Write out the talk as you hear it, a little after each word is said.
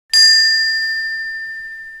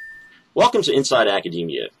Welcome to Inside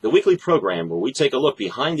Academia, the weekly program where we take a look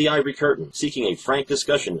behind the ivory curtain, seeking a frank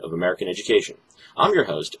discussion of American education. I'm your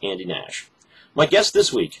host, Andy Nash. My guest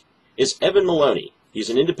this week is Evan Maloney. He's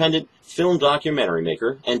an independent film documentary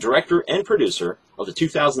maker and director and producer of the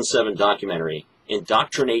 2007 documentary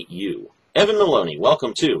Indoctrinate You. Evan Maloney,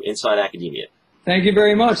 welcome to Inside Academia. Thank you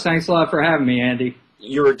very much. Thanks a lot for having me, Andy.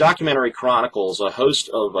 Your documentary chronicles a host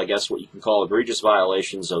of, I guess, what you can call egregious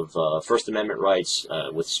violations of First Amendment rights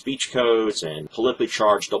with speech codes and politically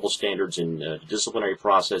charged double standards in disciplinary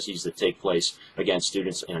processes that take place against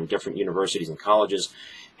students in different universities and colleges.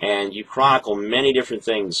 And you chronicle many different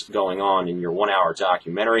things going on in your one-hour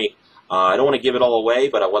documentary. I don't want to give it all away,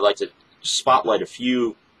 but I would like to spotlight a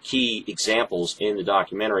few key examples in the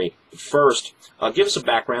documentary. First, give us a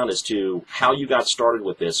background as to how you got started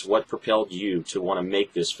with this. What propelled you to want to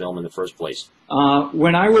make this film in the first place?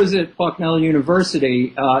 When I was at Bucknell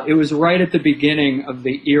University, it was right at the beginning of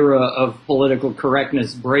the era of political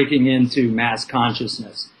correctness breaking into mass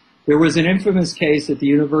consciousness. There was an infamous case at the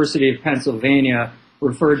University of Pennsylvania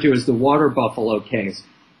referred to as the water buffalo case.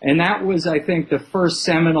 And that was, I think, the first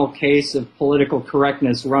seminal case of political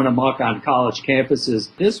correctness run amok on college campuses.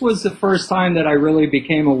 This was the first time that I really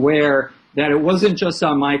became aware that it wasn't just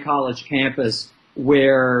on my college campus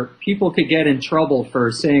where people could get in trouble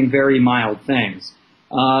for saying very mild things.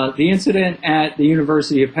 The incident at the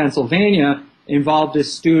University of Pennsylvania involved a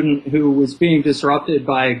student who was being disrupted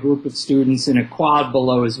by a group of students in a quad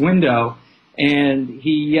below his window, and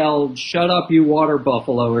he yelled, "Shut up, you water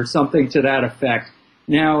buffalo," or something to that effect.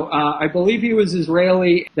 Now, I believe he was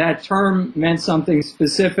Israeli. That term meant something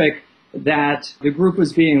specific, that the group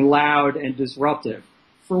was being loud and disruptive.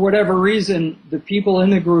 For whatever reason, the people in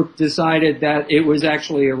the group decided that it was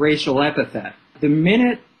actually a racial epithet. The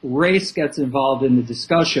minute race gets involved in the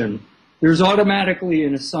discussion, there's automatically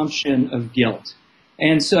an assumption of guilt.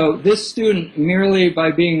 And so this student, merely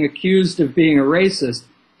by being accused of being a racist,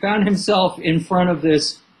 found himself in front of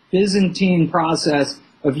this Byzantine process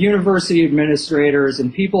of university administrators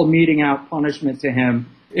and people meting out punishment to him.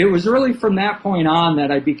 It was really from that point on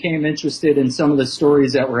that I became interested in some of the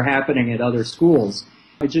stories that were happening at other schools.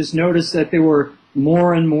 I just noticed that there were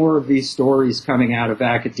more and more of these stories coming out of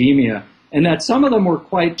academia, and that some of them were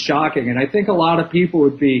quite shocking. And I think a lot of people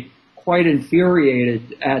would be quite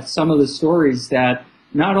infuriated at some of the stories that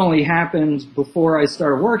not only happened before I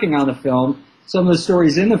started working on the film, some of the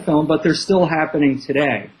stories in the film, but they're still happening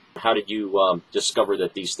today. How did you discover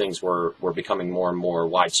that these things were becoming more and more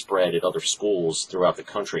widespread at other schools throughout the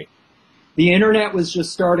country? The internet was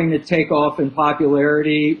just starting to take off in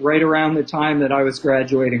popularity right around the time that I was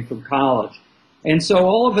graduating from college. And so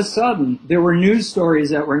all of a sudden, there were news stories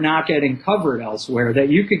that were not getting covered elsewhere that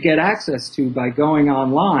you could get access to by going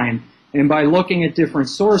online and by looking at different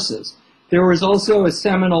sources. There was also a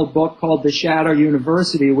seminal book called The Shadow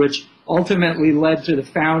University, which ultimately led to the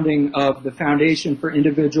founding of the Foundation for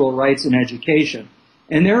Individual Rights in Education.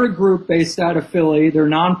 And they're a group based out of Philly. They're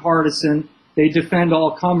nonpartisan. They defend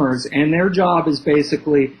all comers. And their job is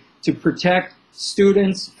basically to protect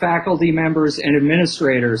students, faculty members, and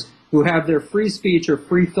administrators who have their free speech or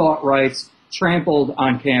free thought rights trampled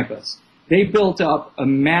on campus. They built up a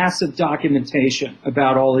massive documentation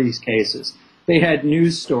about all these cases. They had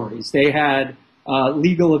news stories. They had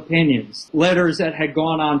legal opinions, letters that had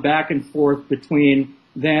gone on back and forth between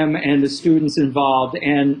them and the students involved,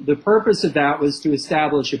 and the purpose of that was to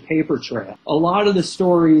establish a paper trail. A lot of the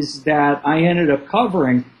stories that I ended up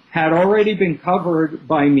covering had already been covered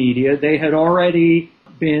by media. They had already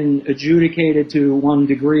been adjudicated to one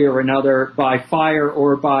degree or another by FIRE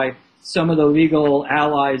or by some of the legal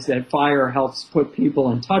allies that FIRE helps put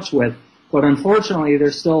people in touch with. But unfortunately,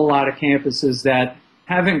 there's still a lot of campuses that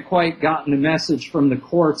haven't quite gotten the message from the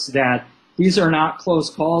courts that these are not close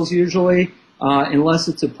calls usually, unless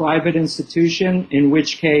it's a private institution, in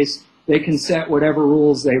which case they can set whatever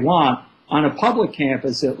rules they want. On a public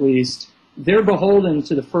campus, at least, they're beholden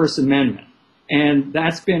to the First Amendment. And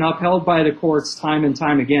that's been upheld by the courts time and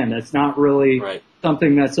time again. That's not really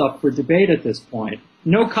something that's up for debate at this point.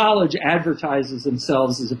 No college advertises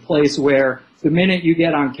themselves as a place where the minute you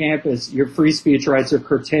get on campus, your free speech rights are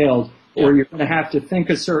curtailed, or you're going to have to think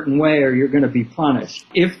a certain way, or you're going to be punished.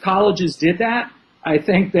 If colleges did that, I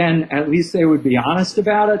think then at least they would be honest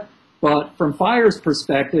about it. But from FIRE's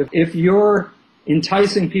perspective, if you're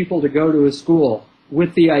enticing people to go to a school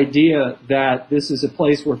with the idea that this is a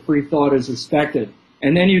place where free thought is respected,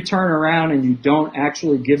 and then you turn around and you don't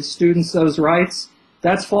actually give students those rights,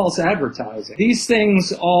 that's false advertising. These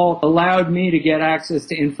things all allowed me to get access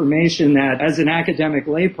to information that, as an academic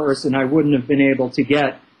layperson, I wouldn't have been able to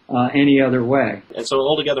get any other way. And so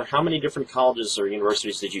altogether, how many different colleges or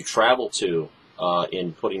universities did you travel to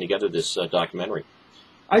in putting together this documentary?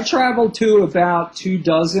 I traveled to about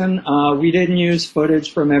 24. We didn't use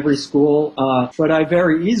footage from every school, but I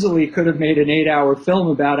very easily could have made an 8-hour film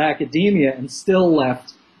about academia and still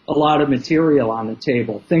left a lot of material on the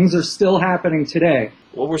table. Things are still happening today.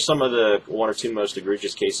 What were some of the one or two most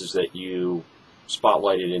egregious cases that you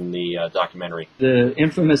spotlighted in the documentary? The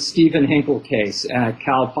infamous Stephen Hinkle case at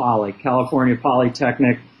Cal Poly, California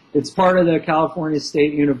Polytechnic. It's part of the California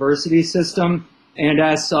State University system, and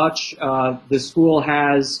as such, the school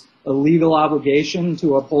has a legal obligation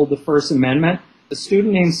to uphold the First Amendment. A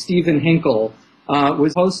student named Stephen Hinkle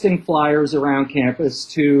was posting flyers around campus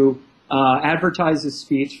to advertise a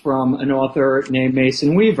speech from an author named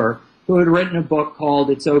Mason Weaver, who had written a book called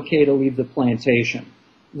It's Okay to Leave the Plantation.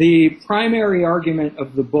 The primary argument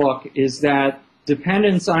of the book is that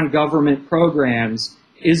dependence on government programs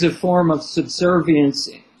is a form of subservience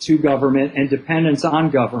to government and dependence on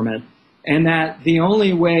government, and that the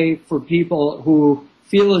only way for people who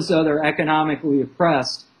feel as though they're economically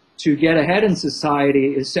oppressed to get ahead in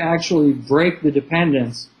society is to actually break the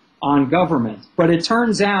dependence on government. But it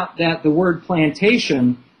turns out that the word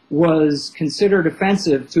plantation was considered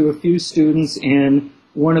offensive to a few students in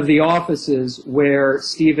one of the offices where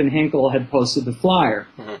Stephen Hinkle had posted the flyer.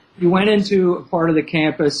 He went into a part of the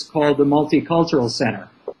campus called the Multicultural Center.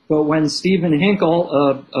 But when Stephen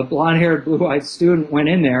Hinkle, a blonde-haired, blue-eyed student, went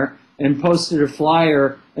in there and posted a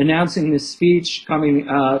flyer announcing this speech coming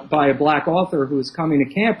by a black author who was coming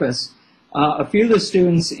to campus, a few of the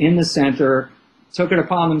students in the center took it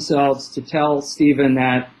upon themselves to tell Stephen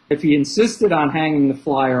that if he insisted on hanging the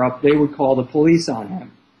flyer up, they would call the police on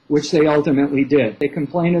him, which they ultimately did. They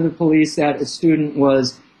complained to the police that a student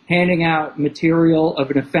was handing out material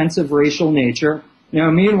of an offensive racial nature.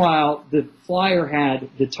 Now, meanwhile, the flyer had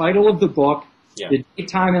the title of the book, the date,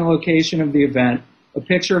 time, and location of the event, a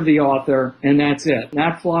picture of the author, and that's it.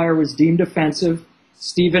 That flyer was deemed offensive.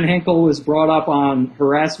 Stephen Hinkle was brought up on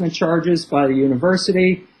harassment charges by the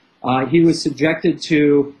university. He was subjected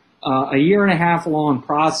to a 1.5 year long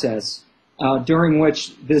process during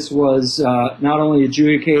which this was not only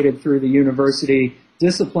adjudicated through the university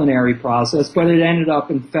disciplinary process, but it ended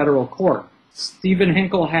up in federal court. Stephen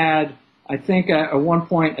Hinkle had, I think, at one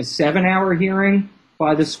point, a 7-hour hearing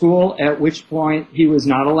by the school, at which point he was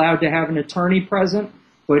not allowed to have an attorney present,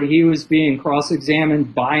 but he was being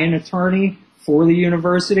cross-examined by an attorney for the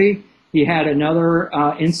university. He had another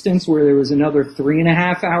instance where there was another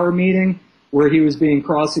 3.5-hour meeting where he was being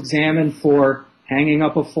cross-examined for hanging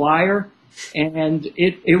up a flyer. And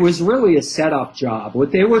it was really a setup job.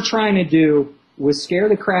 What they were trying to do was scare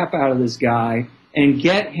the crap out of this guy and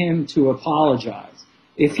get him to apologize.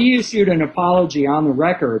 If he issued an apology on the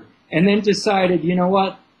record and then decided, you know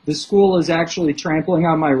what, the school is actually trampling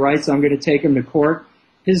on my rights, I'm going to take him to court,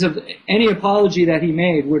 any apology that he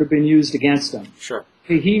made would have been used against him. Sure.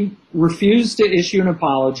 He refused to issue an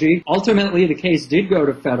apology. Ultimately, the case did go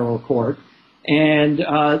to federal court, and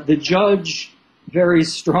the judge very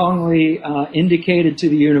strongly indicated to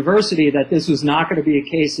the university that this was not going to be a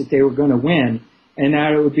case that they were going to win, and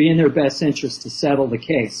that it would be in their best interest to settle the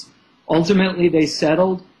case. Ultimately, they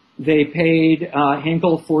settled. They paid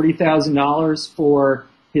Hinkle $40,000 for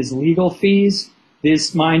his legal fees.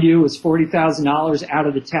 This, mind you, was $40,000 out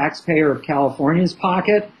of the taxpayer of California's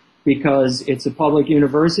pocket because it's a public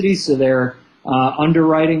university, so they're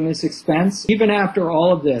underwriting this expense. Even after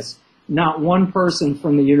all of this, not one person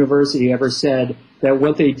from the university ever said that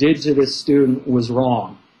what they did to this student was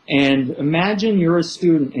wrong. And imagine you're a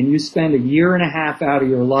student and you spend 1.5 years out of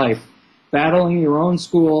your life battling your own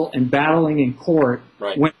school and battling in court,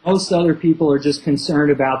 right, when most other people are just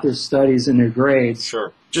concerned about their studies and their grades.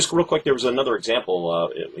 Sure. Just real quick, there was another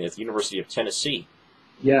example at the University of Tennessee.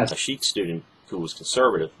 Yes. A Sikh student who was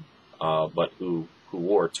conservative, but who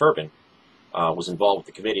wore a turban, was involved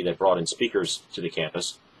with the committee that brought in speakers to the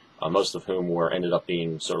campus, most of whom ended up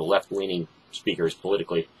being sort of left-leaning speakers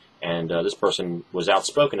politically. And this person was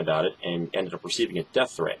outspoken about it and ended up receiving a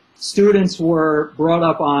death threat. Students were brought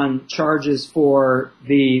up on charges for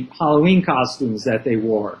the Halloween costumes that they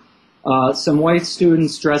wore. Some white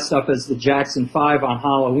students dressed up as the Jackson 5 on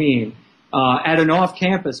Halloween at an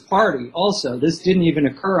off-campus party also. This didn't even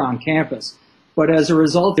occur on campus. But as a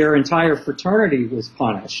result, their entire fraternity was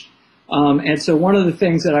punished. And so one of the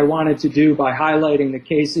things that I wanted to do by highlighting the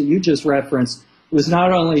case that you just referenced was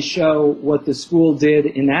not only show what the school did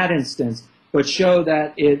in that instance, but show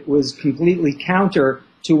that it was completely counter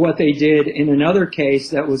to what they did in another case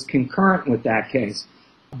that was concurrent with that case.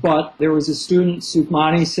 But there was a student,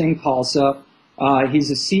 Sukhmani Singh Khalsa.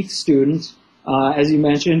 He's a Sikh student. As you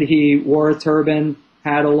mentioned, he wore a turban,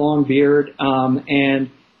 had a long beard, and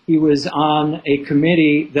he was on a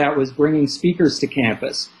committee that was bringing speakers to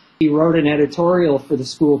campus. He wrote an editorial for the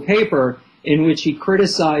school paper in which he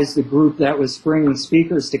criticized the group that was bringing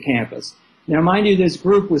speakers to campus. Now, mind you, this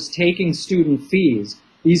group was taking student fees.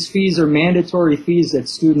 These fees are mandatory fees that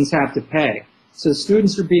students have to pay. So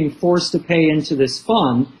students are being forced to pay into this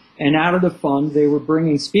fund, and out of the fund, they were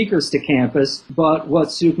bringing speakers to campus. But what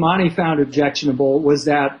Soukmani found objectionable was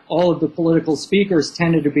that all of the political speakers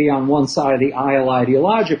tended to be on one side of the aisle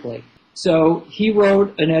ideologically. So he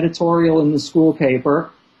wrote an editorial in the school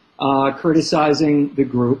paper criticizing the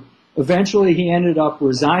group. Eventually, he ended up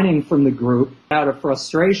resigning from the group out of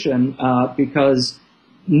frustration because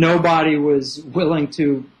nobody was willing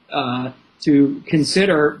to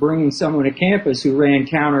consider bringing someone to campus who ran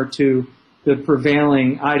counter to the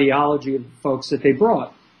prevailing ideology of the folks that they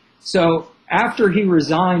brought. So after he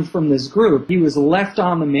resigned from this group, he was left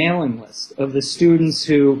on the mailing list of the students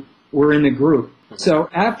who were in the group. So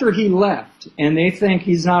after he left, and they think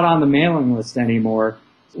he's not on the mailing list anymore,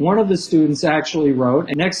 one of the students actually wrote,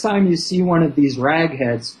 and next time you see one of these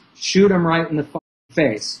ragheads, shoot him right in the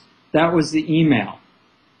face. That was the email.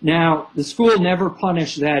 Now, the school never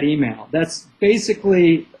punished that email. That's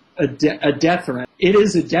basically a death threat. It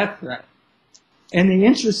is a death threat. And the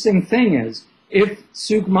interesting thing is, if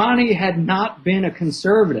Soukmani had not been a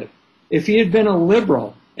conservative, if he had been a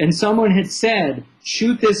liberal, and someone had said,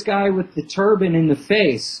 shoot this guy with the turban in the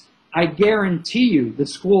face, I guarantee you the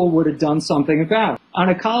school would have done something about it. On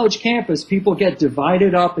a college campus, people get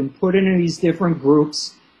divided up and put into these different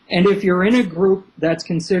groups. And if you're in a group that's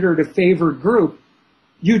considered a favored group,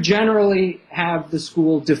 you generally have the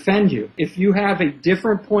school defend you. If you have a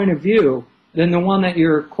different point of view than the one that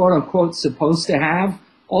you're quote unquote supposed to have,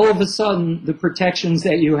 all of a sudden the protections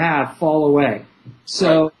that you have fall away.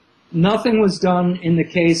 So nothing was done in the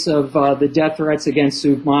case of the death threats against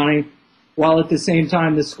Soukmani, while at the same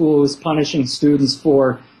time the school was punishing students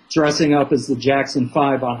for dressing up as the Jackson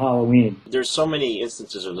 5 on Halloween. There's so many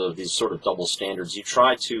instances of these sort of double standards. You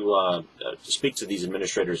try to speak to these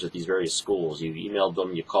administrators at these various schools. You emailed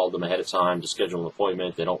them, you called them ahead of time to schedule an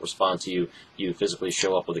appointment. They don't respond to you. You physically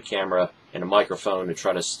show up with a camera and a microphone to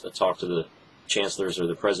try to talk to the chancellors or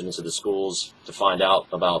the presidents of the schools to find out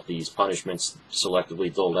about these punishments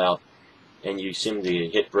selectively doled out. And you seem to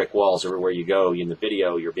hit brick walls everywhere you go. In the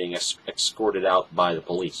video, you're being escorted out by the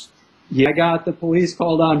police. Yeah, I got the police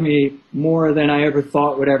called on me more than I ever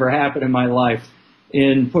thought would ever happen in my life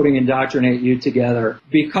in putting Indoctrinate You together.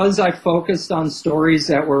 Because I focused on stories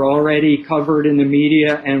that were already covered in the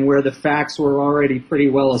media and where the facts were already pretty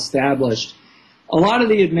well established, a lot of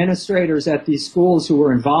the administrators at these schools who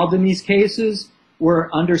were involved in these cases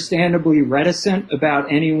were understandably reticent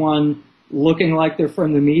about anyone looking like they're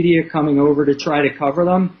from the media coming over to try to cover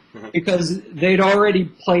them, because they'd already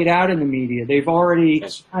played out in the media. They've already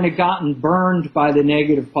kind of gotten burned by the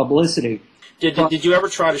negative publicity. Did you ever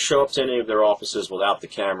try to show up to any of their offices without the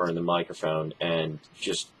camera and the microphone and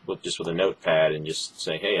just with a notepad and just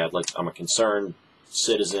say, hey, I'm a concerned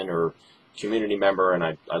citizen or community member and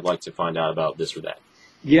I'd like to find out about this or that?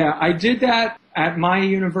 Yeah, I did that at my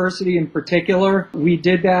university in particular. We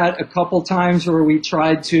did that a couple times where we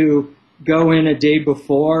tried to go in a day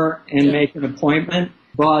before and make an appointment.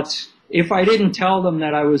 But if I didn't tell them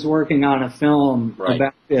that I was working on a film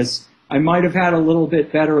about this, I might have had a little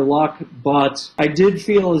bit better luck. But I did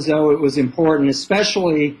feel as though it was important,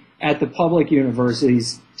 especially at the public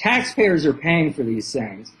universities. Taxpayers are paying for these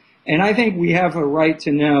things. And I think we have a right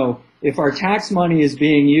to know if our tax money is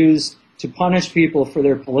being used to punish people for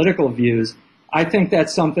their political views. I think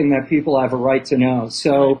that's something that people have a right to know.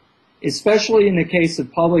 So especially in the case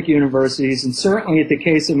of public universities, and certainly in the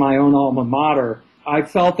case of my own alma mater, I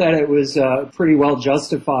felt that it was pretty well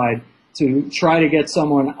justified to try to get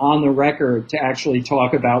someone on the record to actually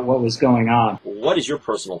talk about what was going on. What is your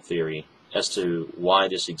personal theory as to why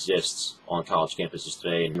this exists on college campuses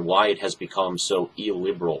today and why it has become so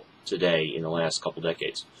illiberal today in the last couple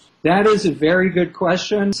decades? That is a very good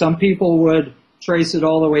question. Some people would trace it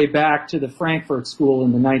all the way back to the Frankfurt School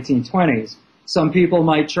in the 1920s. Some people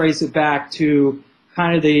might trace it back to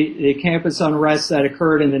kind of the campus unrest that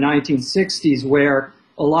occurred in the 1960s, where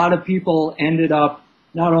a lot of people ended up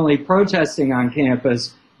not only protesting on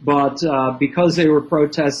campus, but because they were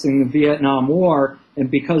protesting the Vietnam War and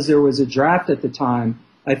because there was a draft at the time,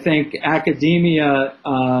 I think academia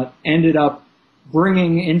ended up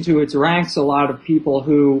bringing into its ranks a lot of people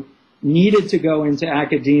who needed to go into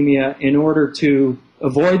academia in order to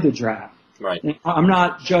avoid the draft. Right. I'm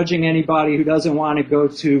not judging anybody who doesn't want to go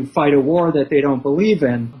to fight a war that they don't believe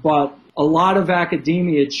in, but A lot of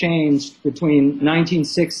academia changed between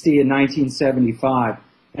 1960 and 1975.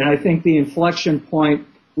 And I think the inflection point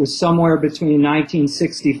was somewhere between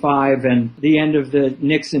 1965 and the end of the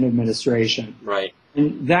Nixon administration. Right.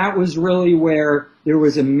 And that was really where there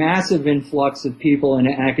was a massive influx of people in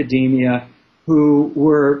academia who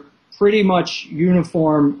were pretty much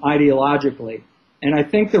uniform ideologically. And I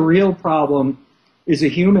think the real problem is a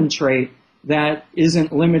human trait that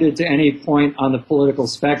isn't limited to any point on the political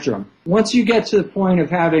spectrum. Once you get to the point of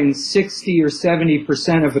having 60 or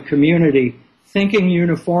 70% of a community thinking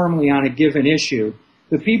uniformly on a given issue,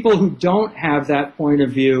 the people who don't have that point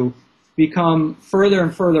of view become further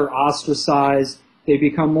and further ostracized, they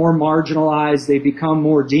become more marginalized, they become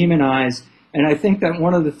more demonized. And I think that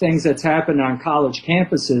one of the things that's happened on college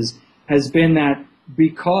campuses has been that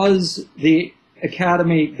because the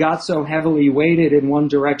academy got so heavily weighted in one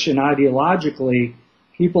direction ideologically,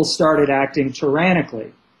 people started acting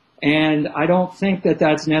tyrannically. And I don't think that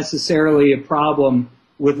that's necessarily a problem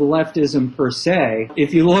with leftism per se.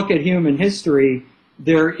 If you look at human history,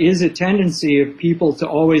 there is a tendency of people to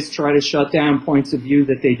always try to shut down points of view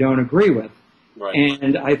that they don't agree with. Right.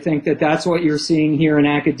 And I think that that's what you're seeing here in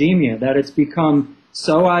academia, that it's become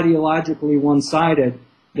so ideologically one-sided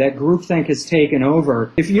that groupthink has taken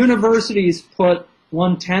over. If universities put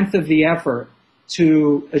 1/10 of the effort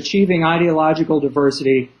to achieving ideological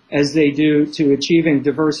diversity as they do to achieving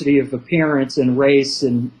diversity of appearance and race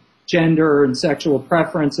and gender and sexual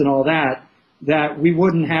preference and all that, that we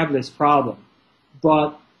wouldn't have this problem.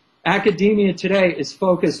 But academia today is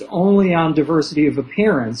focused only on diversity of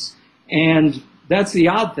appearance, and that's the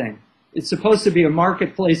odd thing. It's supposed to be a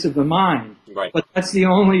marketplace of the mind, Right. but that's the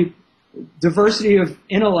only diversity of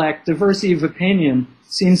intellect, diversity of opinion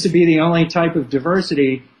seems to be the only type of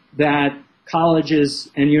diversity that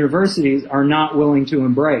colleges and universities are not willing to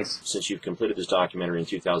embrace. Since you've completed this documentary in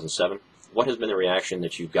 2007, what has been the reaction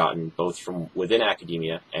that you've gotten both from within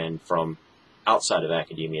academia and from outside of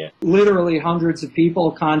academia? Literally hundreds of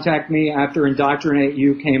people contact me after Indoctrinate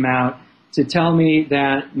You came out to tell me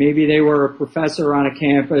that maybe they were a professor on a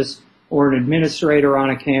campus or an administrator on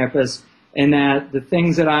a campus, and that the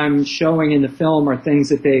things that I'm showing in the film are things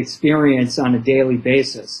that they experience on a daily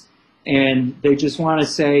basis. And they just want to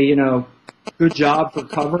say, you know, good job for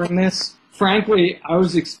covering this. Frankly, I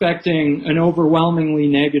was expecting an overwhelmingly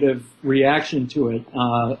negative reaction to it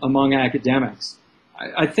among academics.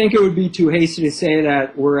 I think it would be too hasty to say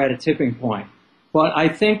that we're at a tipping point. But I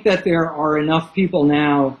think that there are enough people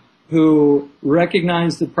now who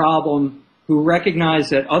recognize the problem, who recognize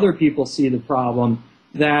that other people see the problem,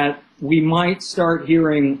 that we might start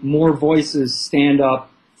hearing more voices stand up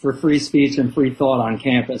for free speech and free thought on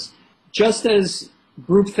campus. Just as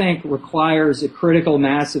groupthink requires a critical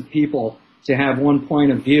mass of people to have one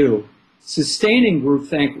point of view, sustaining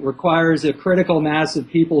groupthink requires a critical mass of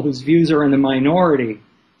people whose views are in the minority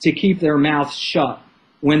to keep their mouths shut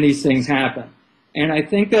when these things happen. And I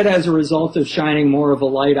think that as a result of shining more of a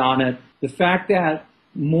light on it, the fact that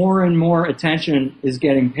more and more attention is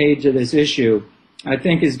getting paid to this issue, I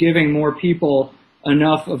think is giving more people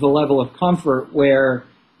enough of a level of comfort where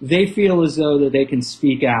they feel as though that they can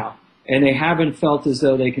speak out, and they haven't felt as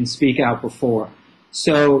though they can speak out before.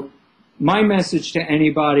 So my message to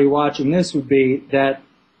anybody watching this would be that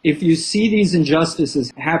if you see these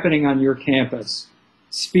injustices happening on your campus,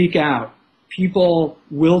 speak out. People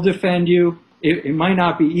will defend you. It might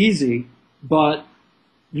not be easy, but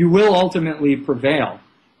you will ultimately prevail.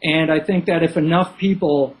 And I think that if enough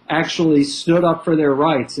people actually stood up for their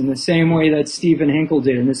rights in the same way that Stephen Hinkle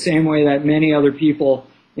did, in the same way that many other people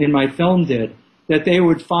in my film did, that they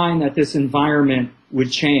would find that this environment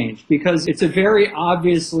would change. Because it's a very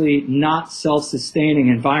obviously not self-sustaining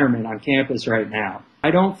environment on campus right now.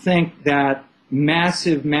 I don't think that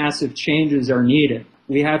massive, massive changes are needed.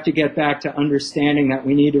 We have to get back to understanding that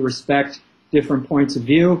we need to respect different points of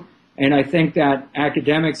view. And I think that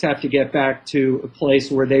academics have to get back to a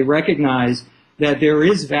place where they recognize that there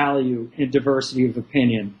is value in diversity of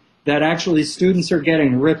opinion, that actually students are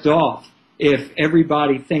getting ripped off if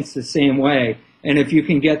everybody thinks the same way, and if you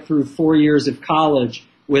can get through 4 years of college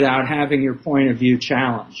without having your point of view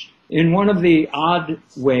challenged. In one of the odd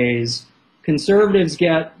ways, conservatives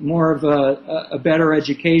get more of a better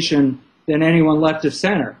education than anyone left of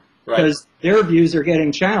center, because their views are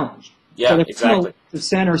getting challenged. Yeah, but if exactly. I'm a left of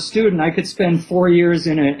center student, I could spend 4 years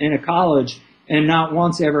in a college and not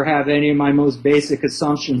once ever have any of my most basic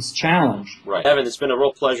assumptions challenged. Right. Evan, it's been a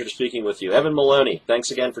real pleasure speaking with you. Evan Maloney,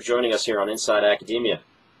 thanks again for joining us here on Inside Academia.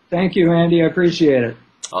 Thank you, Andy. I appreciate it.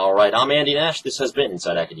 All right, I'm Andy Nash. This has been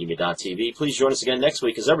InsideAcademia.tv. Please join us again next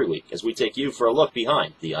week, as every week, as we take you for a look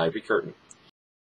behind the Ivory Curtain.